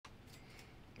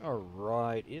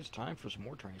Alright, it's time for some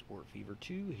more Transport Fever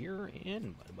 2 here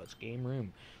in MuttMutt's game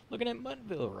room. Looking at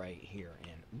MuttVille right here,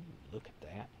 and ooh, look at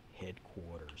that.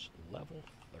 Headquarters, level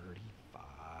 35.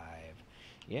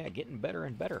 Yeah, getting better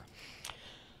and better.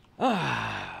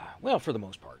 Well, for the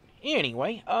most part.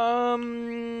 Anyway,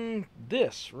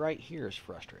 this right here is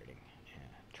frustrating. Yeah,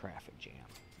 traffic jam.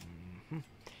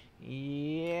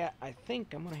 Yeah, I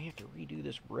think I'm going to have to redo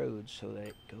this road so that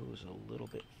it goes a little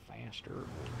bit faster or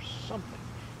something.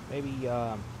 Maybe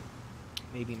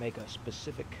make a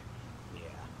specific... Yeah,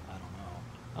 I don't know.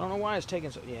 I don't know why it's taking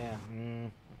so... Yeah.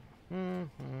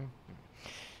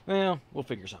 Well, we'll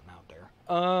figure something out there.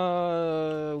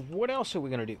 What else are we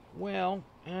going to do? Well,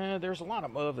 there's a lot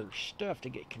of other stuff to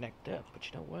get connected up, but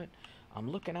you know what? I'm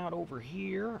looking out over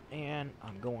here, and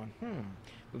I'm going,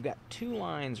 we've got 2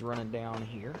 lines running down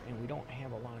here, and we don't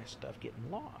have a lot of stuff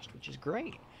getting lost, which is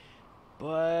great.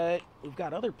 But we've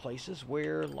got other places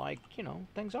where, like, you know,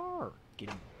 things are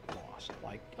getting lost.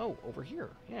 Like, oh, over here,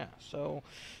 yeah. So,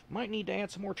 might need to add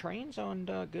some more trains on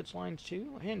goods lines,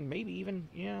 too, and maybe even,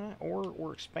 yeah,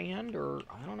 or expand, or,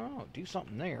 I don't know, do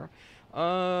something there.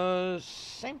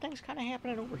 Same thing's kind of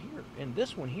happening over here. And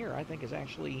this one here, I think, is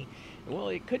actually, well,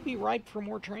 it could be ripe for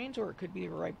more trains, or it could be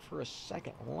ripe for a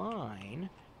second line.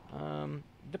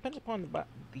 Depends upon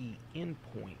the end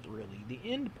point, really. The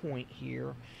end point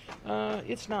here,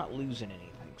 it's not losing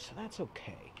anything, so that's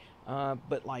okay.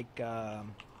 But, like,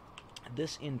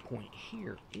 this end point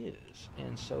here is.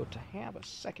 And so to have a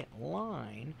second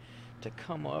line to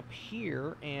come up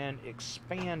here and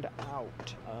expand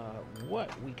out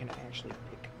what we can actually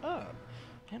pick up,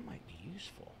 that might be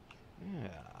useful.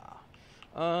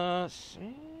 Yeah. So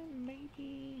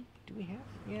maybe, do we have,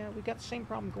 yeah, we got the same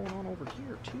problem going on over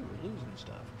here too. We're losing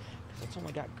stuff because it's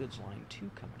only got goods line 2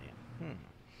 coming in.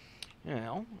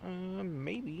 Well,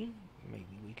 maybe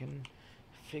we can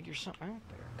figure something out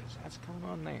there, because that's coming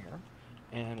on there,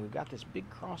 and we've got this big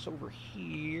crossover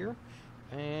here.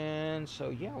 And so,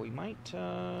 yeah, we might,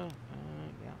 yeah,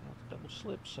 that's double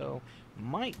slip, so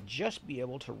might just be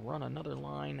able to run another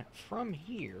line from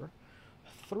here,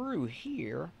 through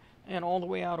here, and all the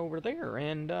way out over there,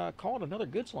 and call it another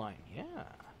goods line. Yeah,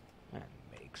 and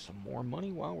make some more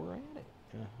money while we're at it.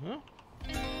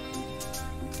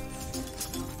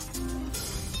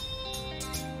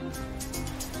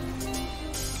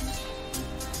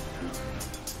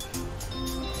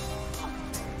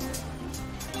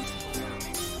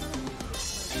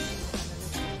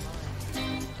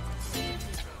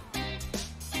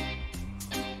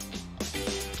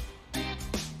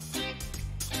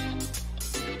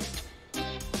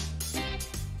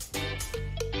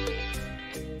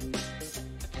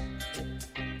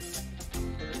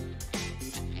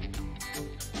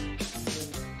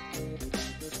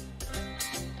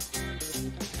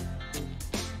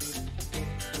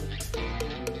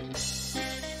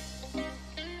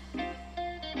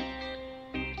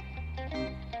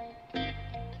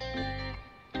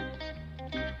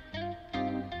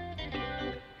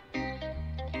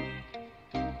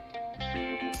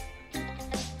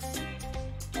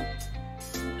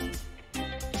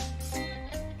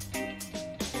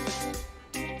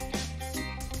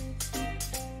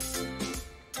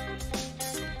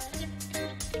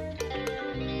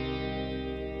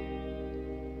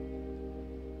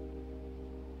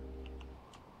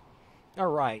 All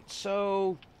right,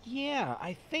 so yeah,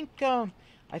 I think an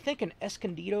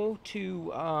Escondido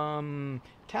to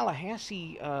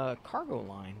Tallahassee cargo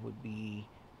line would be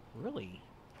really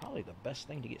probably the best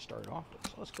thing to get started off with.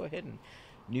 So let's go ahead and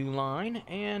new line,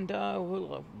 and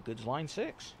we'll, goods line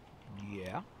 6.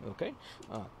 Yeah, okay.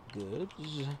 Goods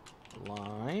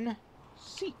line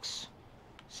 6.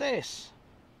 Ses.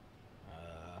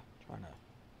 Trying to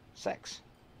sex.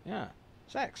 Yeah,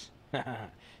 sex.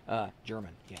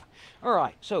 German, yeah.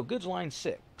 Alright, so goods line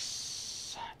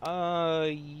 6.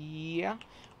 Yeah,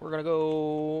 we're gonna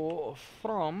go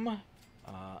from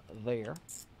there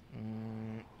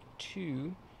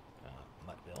to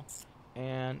MuttVille,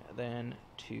 and then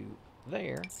to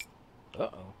there,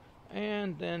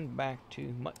 and then back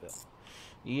to MuttVille.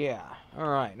 Yeah,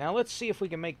 alright, now let's see if we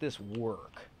can make this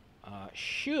work.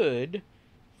 Should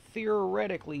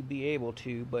theoretically be able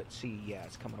to, but see, yeah,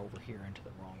 it's coming over here into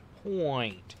the wrong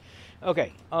point.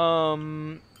 Okay,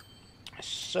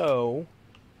 so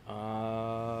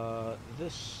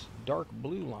this dark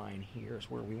blue line here is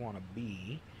where we want to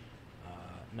be.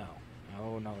 No,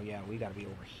 yeah, we got to be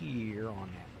over here on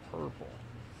that purple.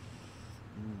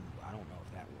 Ooh, I don't know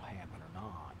if that will happen or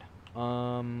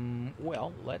not.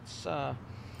 Well, let's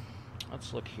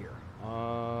look here.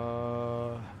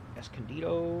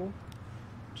 Escondido,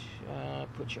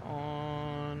 put you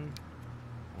on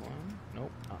one.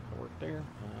 Nope, not there.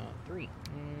 3.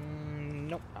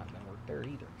 Nope, not gonna work there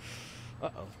either.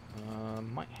 Uh-oh.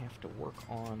 Might have to work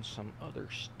on some other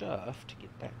stuff to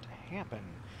get that to happen.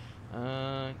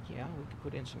 Yeah, we could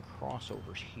put in some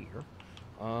crossovers here.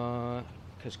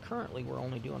 Because currently we're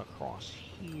only doing a cross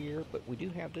here, but we do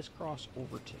have this cross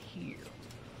over to here.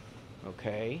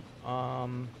 Okay.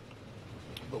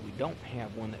 But we don't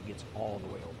have one that gets all the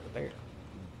way over there.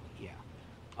 Yeah.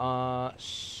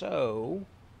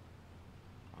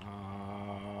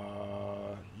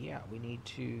 Yeah, we need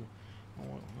to...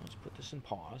 Well, let's put this in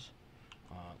pause.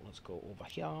 Let's go over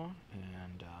here,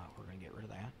 and we're going to get rid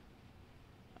of that.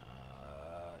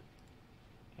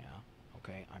 Yeah,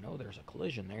 okay, I know there's a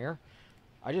collision there.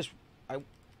 I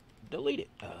delete it.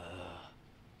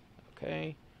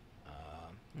 Okay.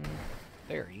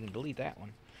 There, you can delete that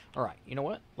one. All right, you know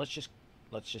what? Let's just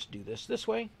do this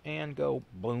way and go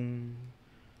boom.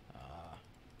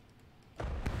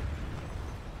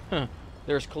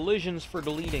 There's collisions for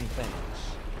deleting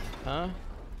things, huh?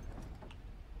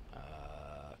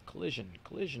 Collision.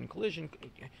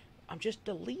 I'm just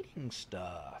deleting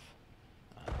stuff.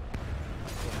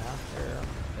 Yeah,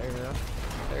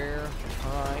 there.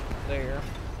 All right, there.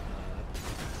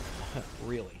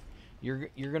 Really, you're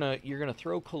gonna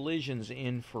throw collisions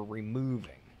in for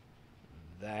removing.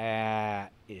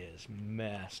 That is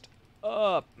messed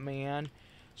up, man.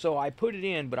 So I put it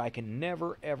in, but I can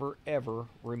never, ever, ever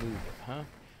remove it, huh?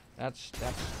 That's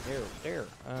there.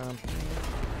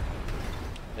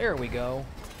 There we go.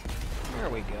 There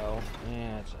we go.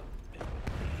 Yeah, it's a bit of a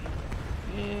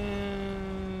pain.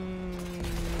 And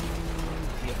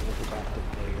yeah, we'll go back to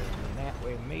there. And that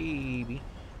way, maybe,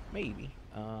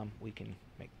 we can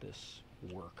make this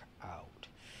work out.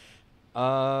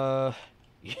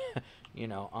 Yeah, you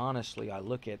know, honestly, I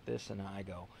look at this and I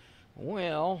go,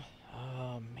 well,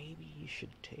 maybe you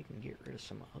should take and get rid of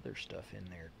some other stuff in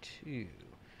there too,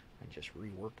 and just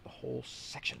rework the whole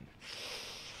section.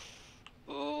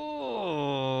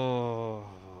 Oh,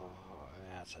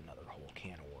 that's another whole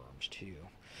can of worms too.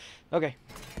 Okay.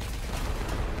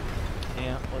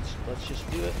 Yeah, let's just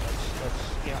do it.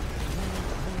 Let's yeah.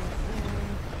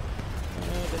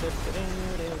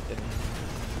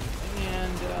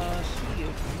 And see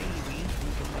if maybe we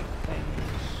can make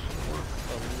things work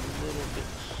a little bit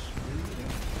smoother,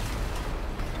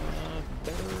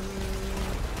 better,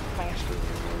 faster,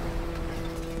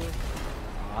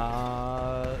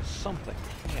 something.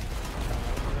 Yeah,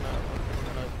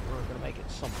 we're gonna make it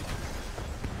something.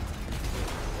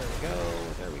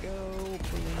 There we go.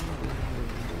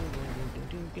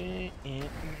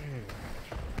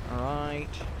 All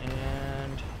right,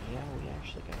 and yeah, we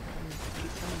actually got to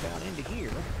keep coming down into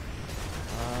here.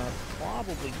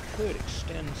 Probably could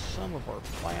extend some of our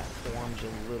platforms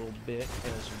a little bit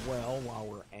as well while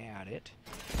we're at it.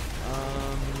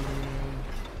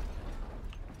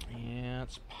 Yeah,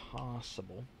 it's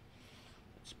possible.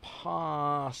 It's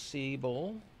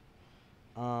possible.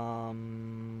 But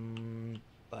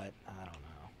I don't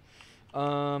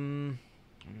know.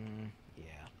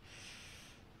 Yeah.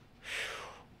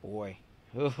 Boy.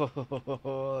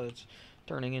 It's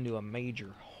turning into a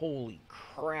major. Holy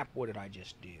crap, what did I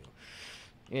just do?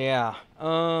 Yeah.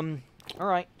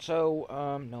 Alright, so,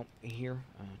 nope, here.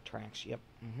 Tracks, yep.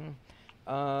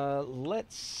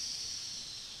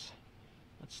 Let's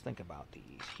think about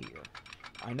these here.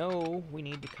 I know we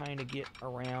need to kind of get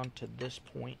around to this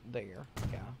point there.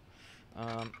 Yeah.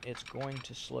 It's going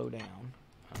to slow down.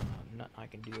 Nothing I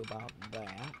can do about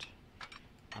that.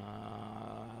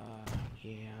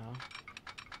 Yeah.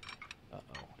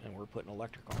 Uh-oh, and we're putting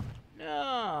electric on it.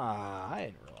 Nah, I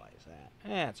didn't realize that.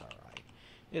 That's alright.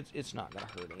 It's not going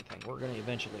to hurt anything. We're going to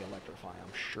eventually electrify,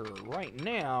 I'm sure. Right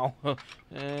now,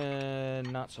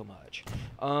 not so much.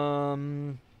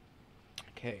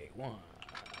 Okay, 1,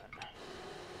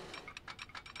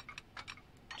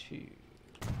 2.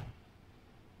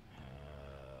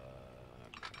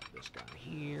 Grab this guy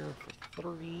here for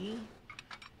 3.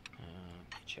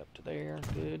 Get you up to there,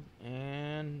 good.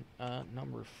 And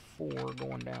number 4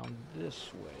 going down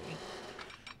this way.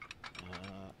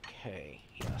 Okay,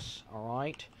 yes,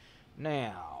 alright.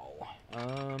 Now,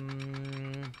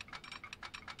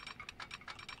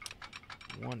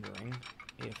 wondering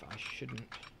if I shouldn't.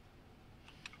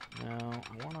 No,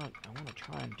 I wanna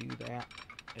try and do that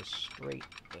as straight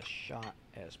a shot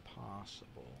as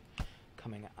possible,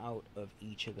 coming out of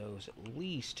each of those at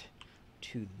least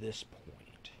to this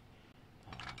point.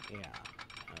 Yeah,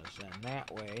 as then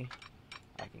that way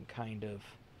I can kind of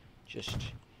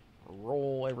just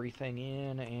roll everything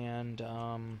in and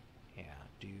yeah,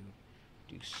 do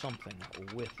something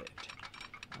with it.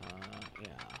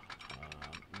 Yeah,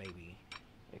 maybe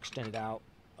extend it out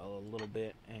a little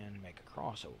bit and make a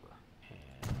crossover,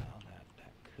 and that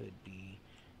could be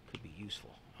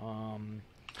useful.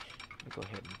 Go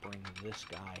ahead and bring this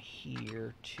guy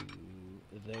here to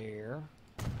there,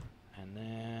 and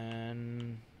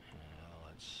then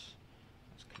let's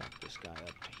connect this guy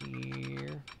up to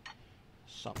here,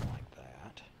 something like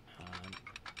that.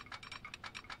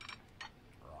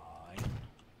 Right.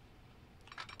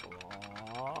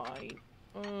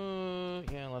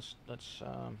 Yeah. Let's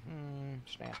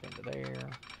snap into there.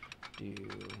 Do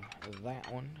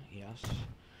that one. Yes.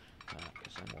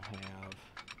 Because then we'll have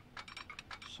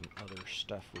some other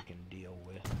stuff we can deal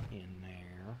with in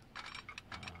there.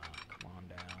 Come on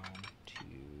down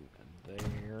to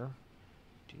there.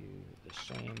 Do the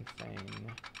same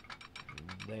thing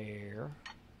there.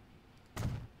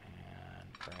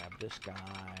 And grab this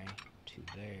guy to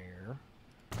there.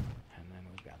 And then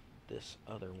we've got this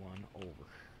other one over.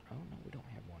 Oh, no, we don't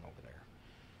have one over there.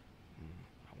 I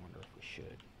wonder if we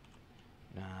should.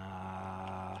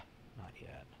 Nah, not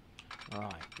yet.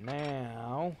 Alright,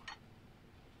 now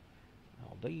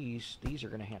these are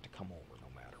going to have to come over no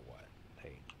matter what.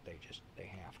 They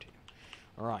have to.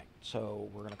 Alright, so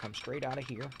we're going to come straight out of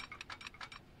here.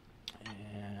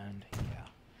 And, yeah,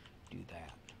 do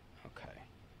that. Okay.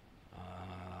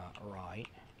 Alright,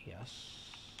 yes.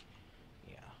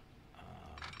 Yeah.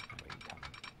 We can come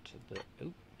to the...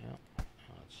 Oop, yeah.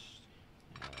 Let's...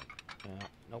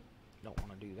 nope. Don't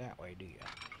want to do that way, do you?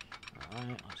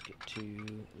 Alright, let's get to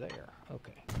there.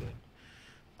 Okay, good.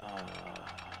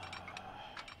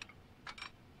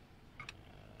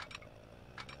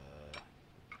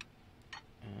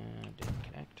 Did it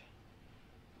connect?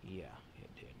 Yeah, it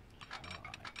did.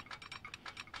 Alright.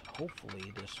 So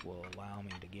hopefully this will allow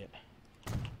me to get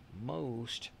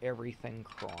most everything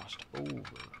crossed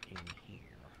over in here.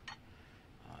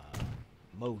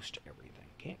 Most everything.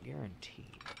 Can't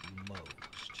guarantee, but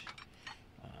most.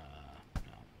 No.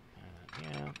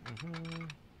 Yeah,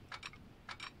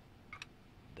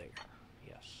 there.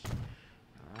 Yes.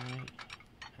 Alright.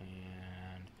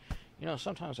 And, you know,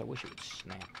 sometimes I wish it would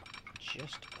snap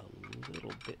just a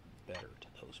little bit better to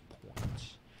those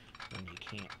points when you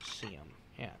can't see them.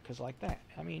 Yeah, because like that,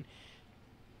 I mean,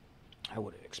 I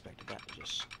would have expected that to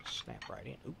just snap right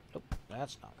in. Oop, nope,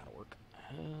 that's not going to work.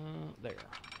 There.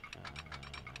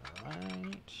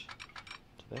 Right.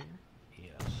 To there.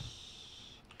 Yes.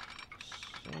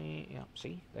 See, yeah,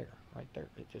 see? There. Right there.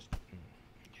 It just,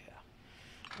 yeah.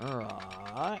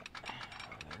 Alright.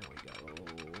 There we go.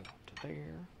 To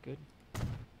there. Good. Do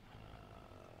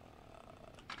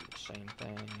the same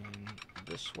thing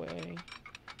this way.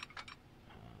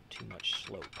 Too much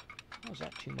slope. How is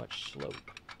that too much slope?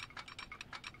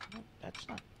 No, that's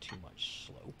not too much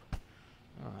slope.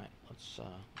 Alright, let's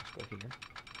go here.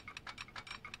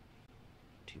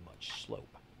 Too much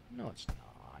slope. No, it's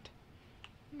not.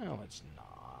 No, it's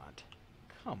not.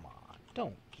 Come on,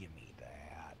 don't give me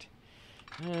that.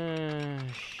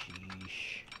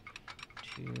 Sheesh.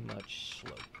 Too much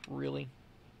slope. Really?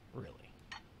 Really?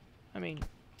 I mean,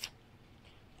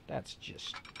 that's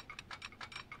just...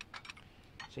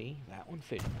 See, that one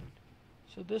fit in.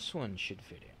 So this one should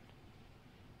fit in.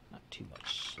 Not too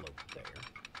much slope there.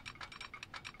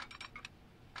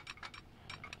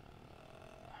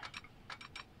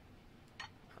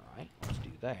 Alright, let's do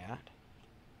that.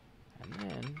 And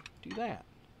then do that.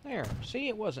 There. See,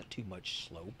 it wasn't too much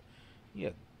slope.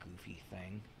 You goofy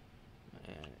thing.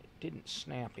 It didn't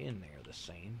snap in there the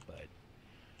same, but...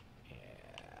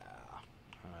 Yeah.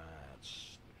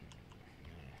 It's...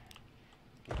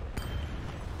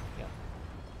 Yeah.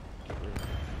 Get rid of that.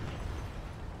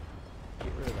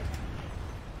 Get rid of that.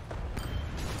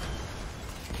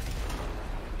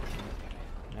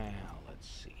 Okay. Now, let's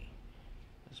see.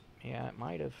 This, yeah, it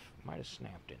might have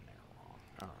snapped in there wrong.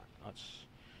 Alright, let's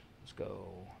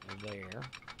go there.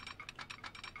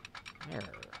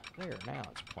 There, now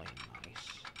it's playing nice.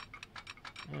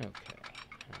 Okay.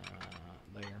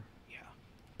 There, yeah.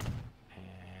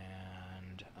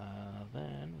 And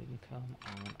then we can come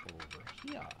on over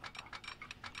here.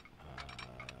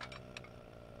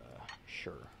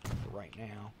 Sure, for right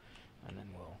now. And then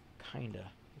we'll kind of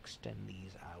extend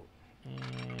these out.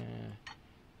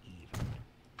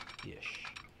 Even-ish.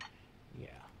 Yeah.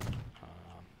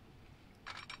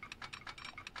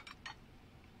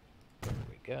 There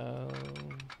we go.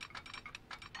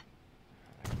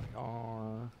 There we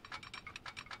are.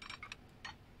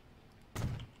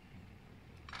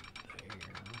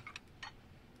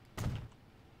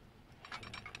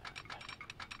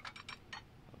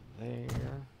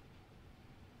 There.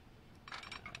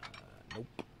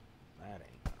 Nope. That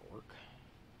ain't gonna work.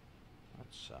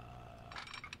 Let's,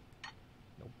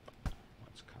 nope.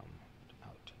 Let's come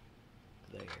out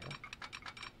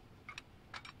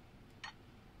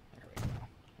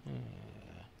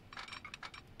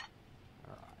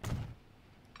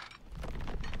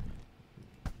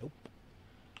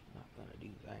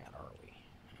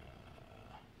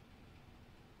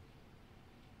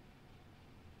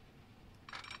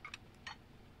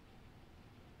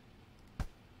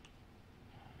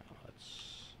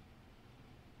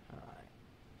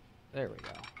There we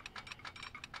go.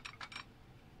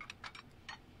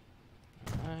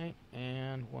 Alright,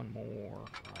 and one more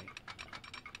right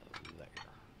there.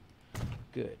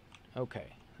 Good.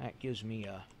 Okay, that gives me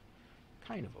a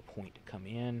kind of a point to come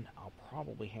in. I'll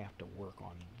probably have to work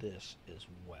on this as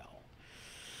well.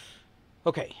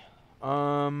 Okay.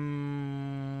 How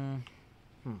am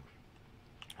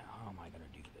I going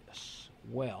to do this?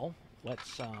 Well,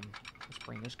 let's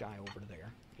bring this guy over to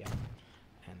there. Yeah.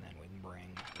 And then we can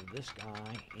bring this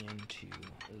guy into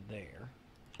there.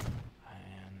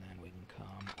 And then we can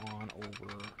come on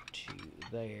over to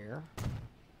there.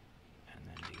 And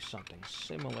then do something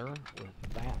similar with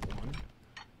that one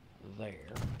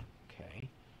there. Okay.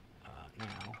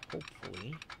 Now,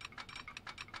 hopefully,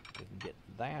 we can get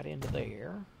that into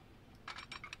there.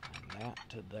 And that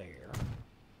to there.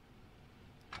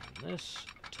 And this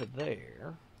to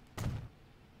there.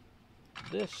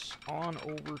 This on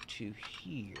over to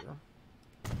here.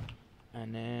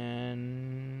 And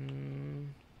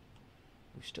then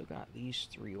we've still got these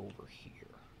three over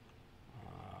here.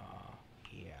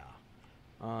 Yeah.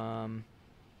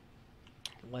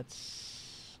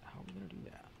 Let's... How are we going to do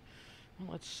that?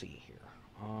 Well, let's see here.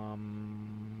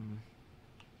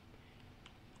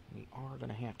 We are going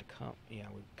to have to come... Yeah,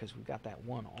 because we've got that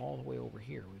one all the way over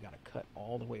here. We've got to cut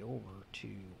all the way over to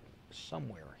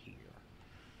somewhere here.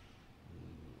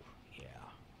 Ooh, yeah.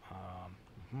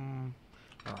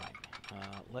 Alright.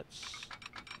 Let's...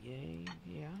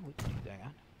 Yeah, we could do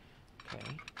that.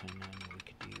 Okay. And then we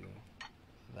could do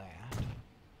that.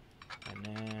 And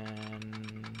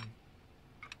then...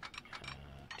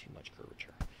 too much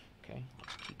curvature. Okay,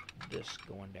 let's keep this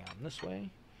going down this way.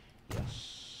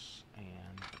 Yes.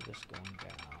 And this going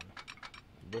down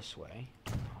this way.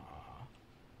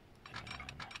 And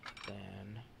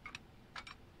then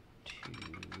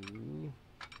to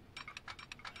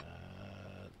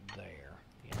there.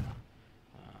 Yeah.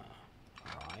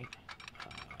 Alright.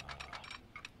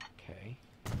 Okay.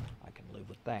 I can live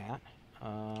with that.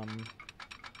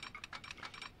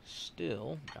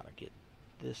 Still, gotta get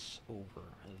this over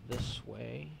this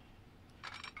way.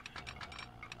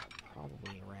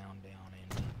 Probably around down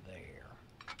into there.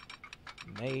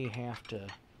 May have to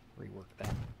rework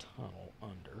that tunnel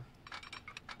under.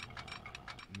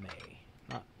 May.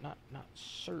 Not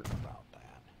certain about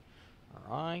that.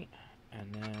 Alright.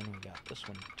 And then we got this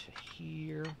one to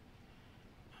here.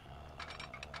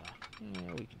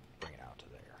 Yeah, we can bring it out to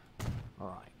there.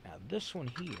 Alright. Now this one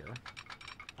here,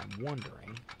 I'm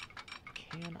wondering,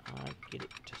 can I get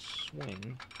it to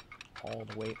swing all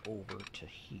the way over to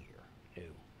here?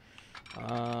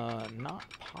 No. Not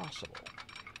possible.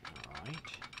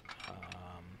 Alright.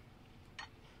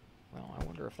 Well, I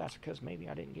wonder if that's because maybe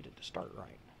I didn't get it to start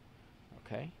right.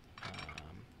 Okay.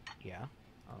 Yeah.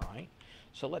 Alright.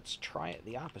 So let's try it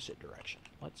the opposite direction.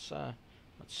 Let's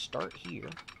start here.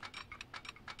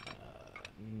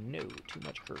 No, too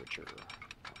much curvature.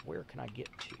 Where can I get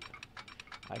to?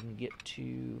 I can get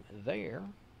to there.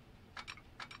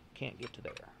 Can't get to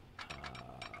there.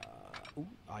 Ooh,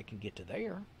 I can get to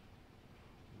there.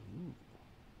 Ooh.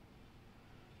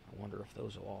 I wonder if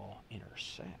those will all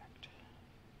intersect.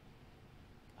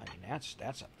 I mean, that's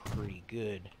a pretty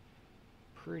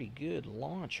good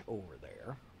launch over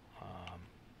there.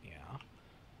 Yeah.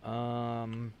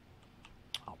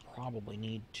 I'll probably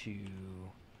need to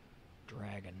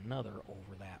drag another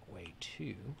over that way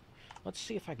too. Let's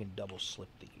see if I can double slip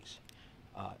these.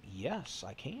 Yes,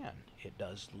 I can. It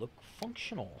does look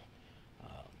functional.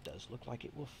 Does look like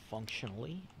it will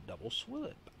functionally double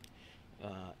slip.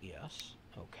 Yes.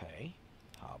 Okay.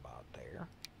 How about there?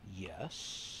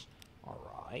 Yes.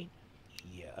 Alright.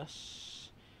 Yes.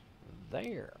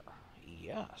 There.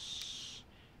 Yes.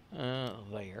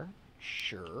 There.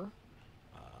 Sure.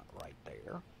 Right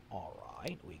there.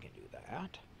 Alright, we can do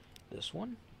that. This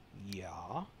one?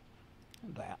 Yeah.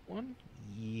 That one?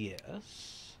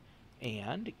 Yes.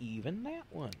 And even that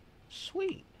one.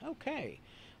 Sweet. Okay.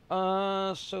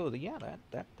 Yeah,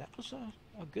 that was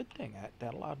a good thing.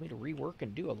 That allowed me to rework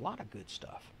and do a lot of good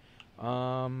stuff.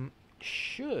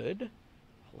 Should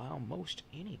allow most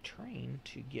any train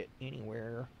to get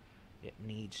anywhere it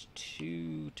needs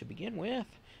to begin with.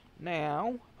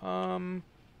 Now,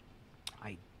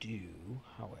 I do,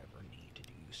 however, need to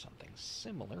do something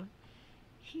similar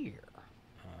here.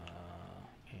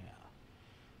 Yeah.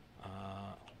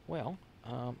 Well,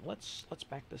 let's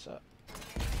back this up.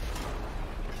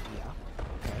 Yeah.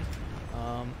 Okay.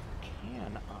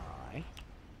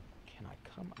 Can I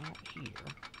come out here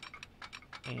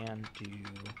and do?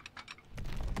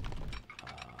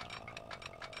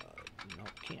 No,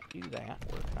 can't do that.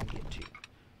 Where can I get to?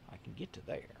 I can get to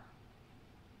there.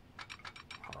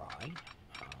 All right.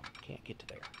 can't get to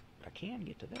there. But I can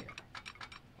get to there.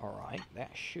 Alright,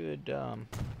 that should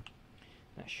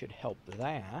help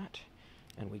that.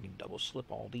 And we can double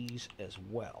slip all these as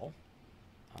well.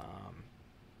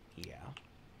 Yeah.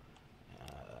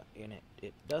 And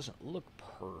it doesn't look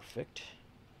perfect,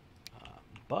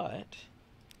 but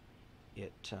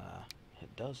it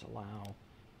does allow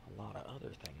a lot of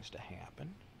other things to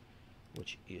happen,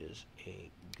 which is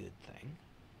a good thing.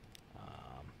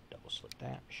 Double slip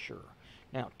that, sure.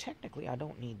 Now, technically, I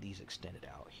don't need these extended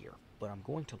out here, but I'm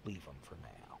going to leave them for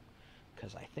now,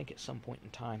 because I think at some point in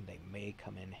time they may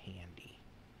come in handy.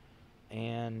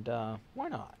 And why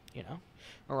not, you know?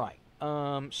 All right,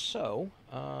 so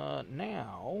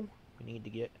now we need to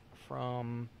get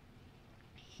from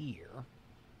here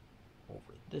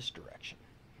over this direction.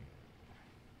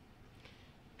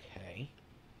 Okay,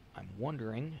 I'm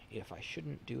wondering if I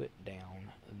shouldn't do it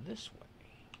down this way.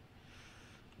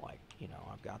 Like, you know,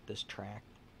 I've got this track,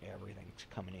 everything's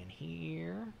coming in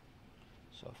here.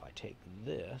 So if I take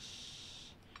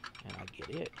this and I get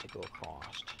it to go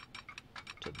across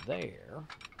to there,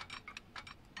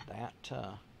 that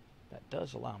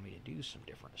does allow me to do some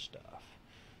different stuff.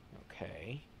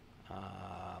 Okay,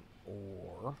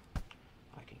 or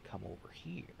I can come over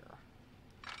here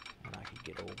and I can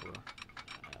get over.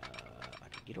 I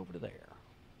can get over to there.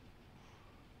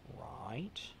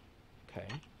 Right. Okay.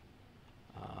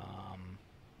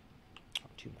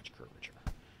 Too much curvature.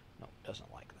 No,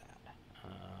 doesn't like that.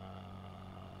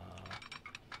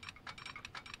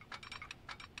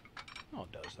 Oh,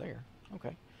 it does there.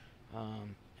 Okay.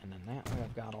 And then that way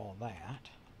I've got all that.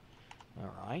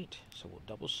 Alright, so we'll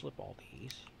double slip all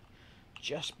these.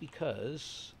 Just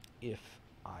because if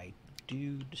I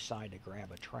do decide to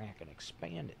grab a track and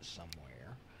expand it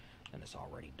somewhere, then it's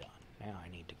already done. Now I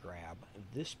need to grab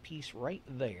this piece right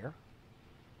there.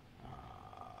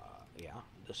 Yeah,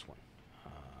 this one.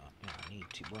 And I need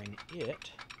to bring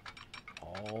it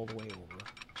all the way over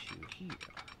to here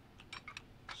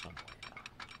somewhere.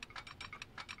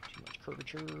 Too much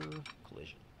curvature,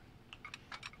 collision.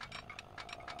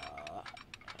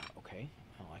 Okay,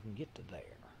 well, I can get to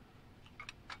there.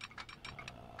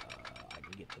 I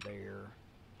can get to there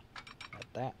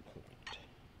at that point.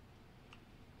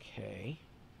 Okay.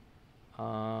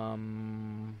 Well,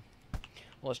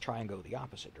 let's try and go the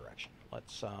opposite direction.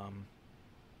 Let's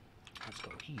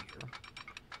go here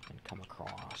and come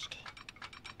across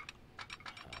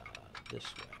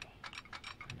this way,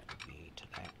 and it would be to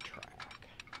that track.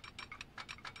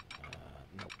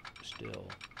 Nope. Still,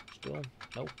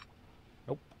 nope.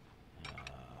 Nope.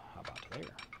 How about to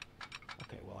there?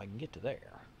 Okay, well, I can get to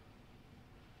there.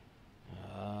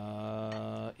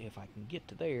 If I can get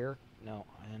to there, no,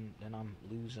 and then I'm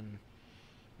losing.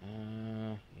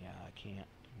 Yeah, I can't.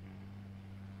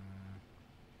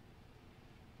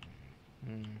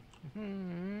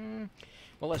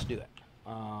 Well, let's do it.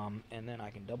 And then I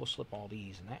can double slip all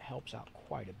these, and that helps out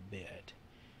quite a bit.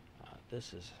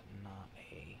 This is not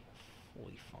a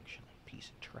fully functional piece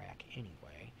of track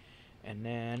anyway. And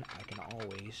then I can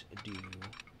always do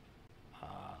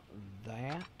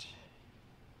that.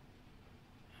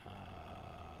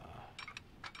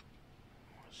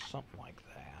 Something like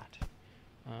that.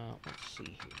 Let's see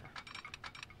here.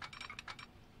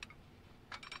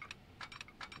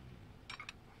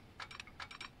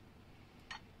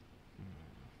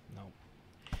 Nope.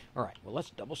 All right. Well,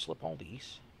 let's double slip all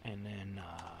these, and then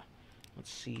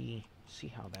let's see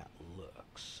how that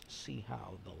looks. See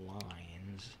how the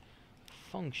lines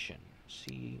function.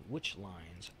 See which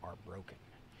lines are broken.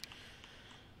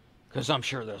 Because I'm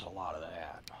sure there's a lot of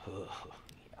that.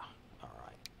 Yeah. All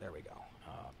right. There we go.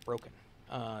 Broken.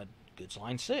 Goods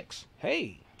line 6.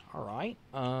 Hey. All right.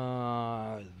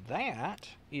 That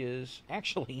is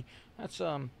actually that's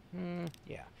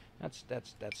yeah. That's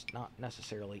not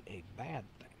necessarily a bad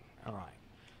thing. All right.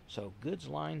 So goods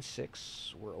line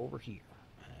 6. We're over here,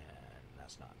 and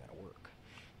that's not gonna work.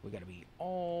 We got to be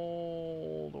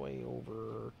all the way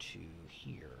over to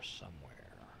here somewhere.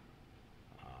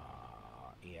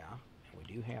 Yeah, and we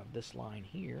do have this line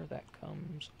here that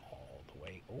comes all the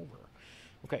way over.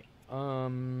 Okay,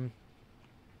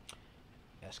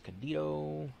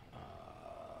 Escondido,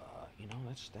 you know,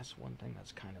 that's one thing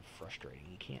that's kind of frustrating.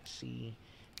 You can't see,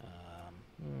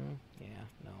 yeah,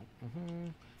 no,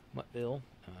 MuttValley,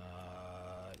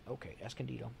 okay,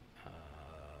 Escondido,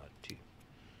 2,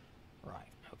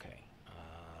 right, okay,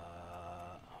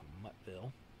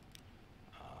 MuttValley,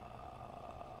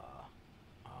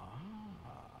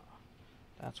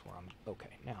 that's where I'm,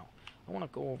 okay, now, I want to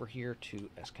go over here to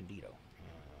Escondido,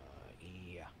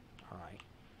 yeah, alright,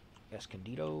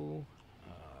 Escondido,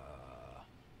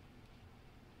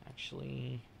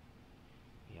 actually,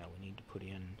 Yeah, we need to put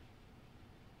in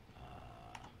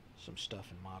some stuff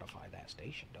and modify that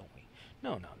station, don't we?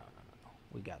 No.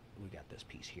 We got this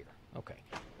piece here. Okay.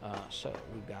 So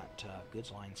we've got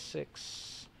goods line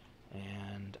 6,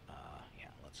 and yeah,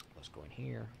 let's go in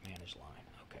here. Manage line.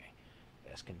 Okay.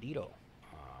 Escondido.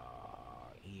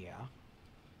 Yeah.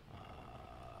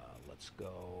 Let's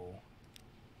go.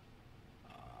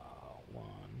 1,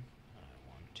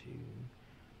 2.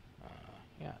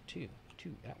 Yeah, 2.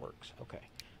 That works. Okay.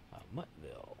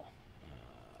 MuttVille.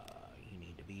 You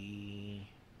need to be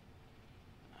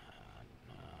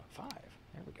 5.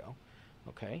 There we go.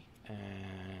 Okay.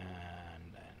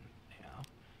 And then, yeah.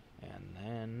 And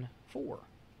then 4.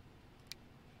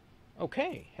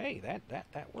 Okay. Hey, that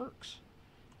works.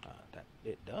 That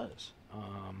it does.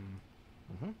 All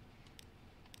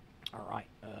right.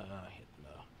 Hit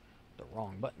the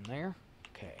wrong button there.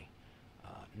 Okay.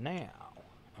 Now,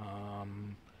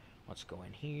 let's go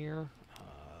in here.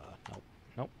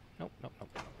 Nope.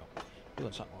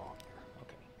 Doing something wrong there.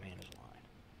 Okay, manage line.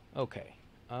 Okay.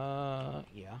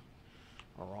 Yeah.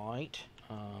 All right.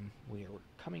 We are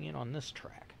coming in on this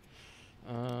track.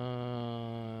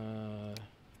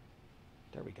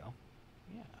 There we go.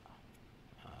 Yeah.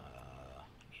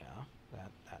 Yeah.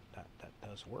 That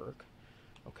does work.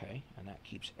 Okay, and that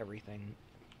keeps everything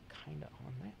kind of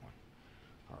on that one.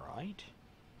 All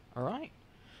right.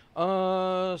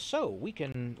 So we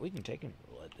can take and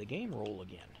let the game roll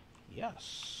again.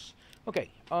 Yes. Okay.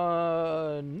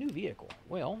 New vehicle.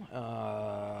 Well,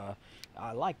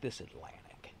 I like this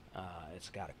Atlantic. It's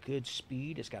got a good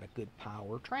speed. It's got a good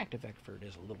power. Tractive effort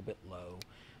is a little bit low,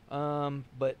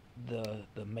 but the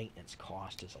maintenance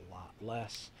cost is a lot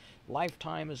less.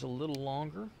 Lifetime is a little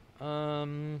longer.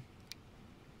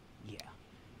 Yeah.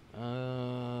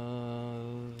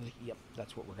 Yep,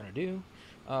 that's what we're going to do.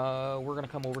 We're going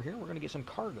to come over here. We're going to get some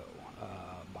cargo.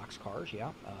 Box cars,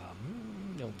 yeah.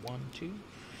 1, 2,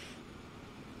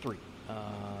 3.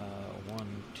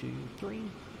 1, 2,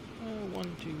 3.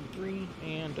 1, 2, 3.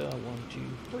 And 1, 2,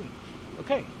 3.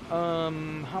 Okay.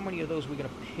 How many of those are we going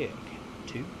to pick?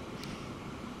 2?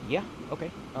 Yeah,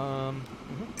 okay.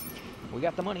 We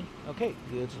got the money. Okay,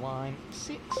 goods line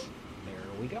 6. There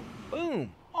we go.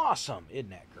 Boom! Awesome! Isn't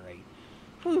that great?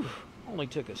 Whew! Only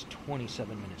took us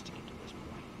 27 minutes to get to this point.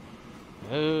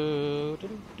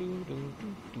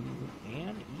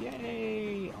 And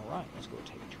yay! Alright, let's go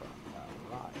take a truck.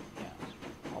 Alright, yeah.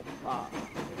 Alright,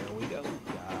 there we go.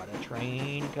 Got a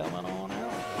train coming on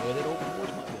out. Headed over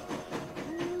towards MuttValley.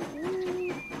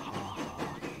 Yeah.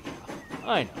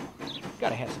 I know.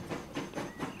 Gotta have some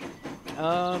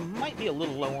fun. Might be a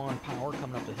little low on power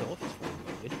coming up the hill if it's fully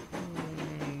loaded.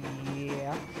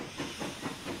 Yeah.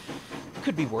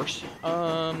 Could be worse. But,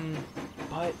 you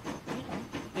know,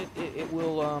 it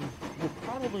will, we'll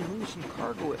probably move some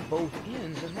cargo at both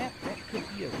ends, and that could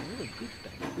be a really good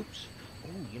thing. Oops.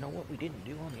 Oh, you know what we didn't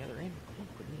do on the other end? We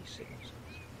didn't put any signals.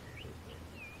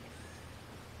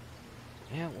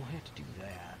 Yeah, we'll have to do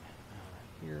that.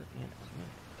 Here in a minute.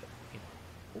 You know,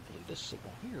 hopefully this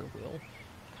signal here will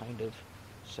kind of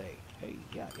say, hey,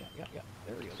 yeah.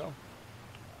 There you go.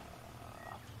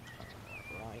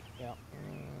 Right, yeah. There.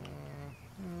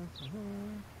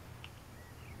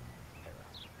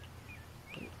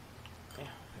 Yeah.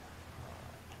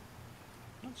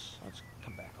 Let's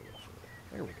come back a little further.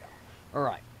 There we go. All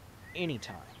right.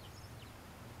 Anytime.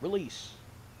 Release.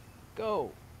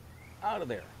 Go. Out of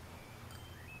there.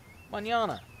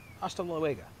 Mañana. Hasta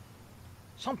luego.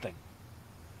 Something.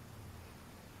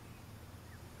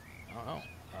 I don't know.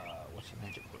 What's the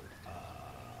magic word?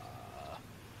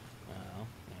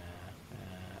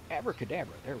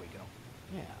 Abracadabra. There we go.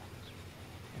 Yeah.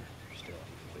 Still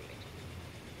waiting.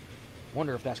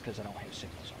 Wonder if that's because I don't have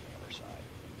signals on the other side.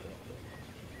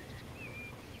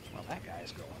 Well, that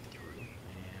guy's going through,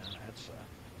 and that's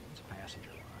a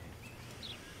passenger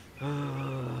line.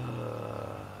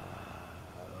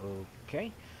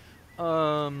 Okay.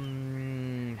 How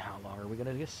long are we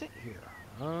gonna just sit here?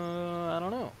 I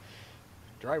don't know.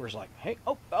 Driver's like, hey,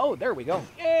 oh, there we go.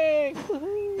 Yay!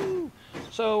 Woohoo!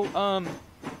 So,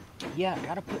 yeah,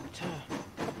 gotta put some,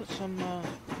 gotta put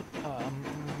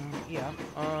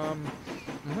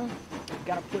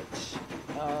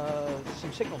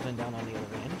some signals in down on the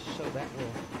other end, so that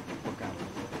will work out a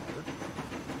little bit better.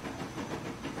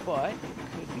 But it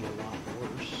could be a lot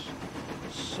worse.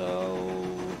 So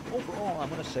overall, I'm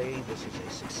going to say this is a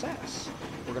success.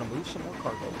 We're going to move some more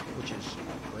cargo, which is a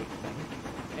great thing.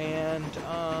 And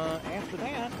after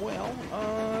that, well,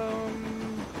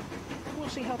 we'll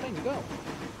see how things go.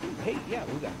 Hey, yeah,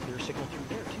 we got clear signal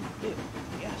through there too. Good.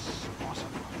 Yes.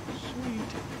 Awesome.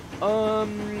 Sweet.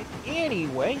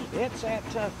 Anyway, it's at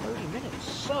 30 minutes,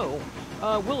 so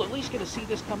we'll at least get to see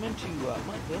this come into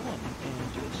MuttValley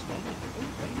and do its thing. Ooh,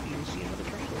 maybe even see another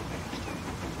train go past.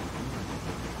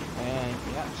 And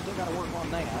yeah, still got to work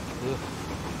on that.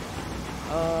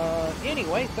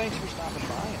 Anyway, thanks for stopping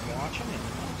by and watching, and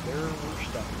there we're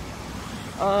stuck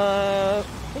again.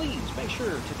 Please make sure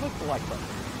to click the like button.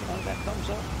 That thumbs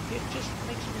up. It just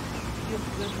makes me feel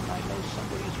good when I know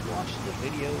somebody's watched the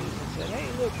videos and said, hey,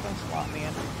 look, thanks a lot,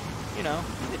 man. You know,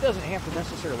 it doesn't have to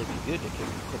necessarily be good to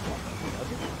click like that, does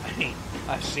it? I mean,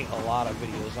 I've seen a lot of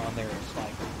videos on there. It's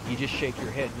like, you just shake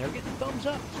your head and they're getting thumbs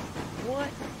up. What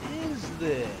is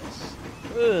this?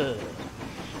 Ugh.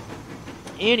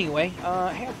 Anyway,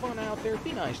 have fun out there.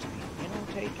 Be nice to people. You know,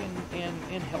 take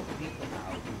and help people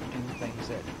out and do things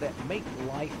that make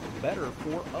life better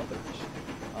for others.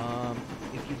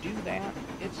 If you do that,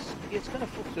 it's going to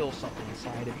fulfill something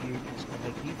inside of you. It's going to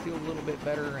make you feel a little bit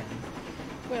better, and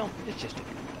well, it's just a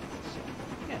good thing. So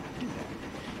yeah, do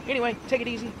that. Anyway, take it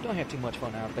easy. Don't have too much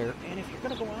fun out there. And if you're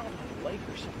going to go out on a lake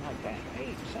or something like that,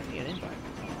 hey, send me an invite.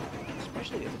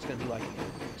 Especially if it's going to be like in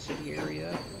the city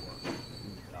area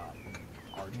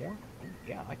or Ardmore.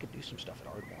 Yeah, I could do some stuff at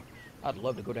Ardmore. I'd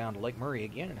love to go down to Lake Murray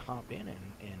again and hop in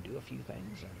and do a few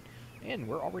things. And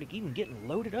we're already even getting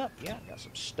loaded up. Yeah, got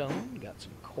some stone, got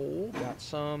some coal, got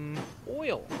some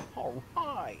oil. All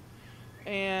right.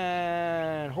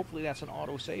 And hopefully that's an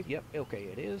autosave. Yep, okay,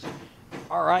 it is.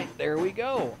 All right, there we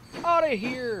go. Out of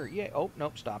here. Yeah. Oh,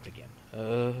 nope, stopped again.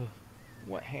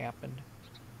 What happened?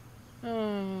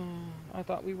 I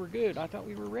thought we were good. I thought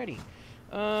we were ready.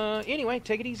 Anyway,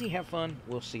 take it easy. Have fun.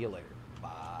 We'll see you later.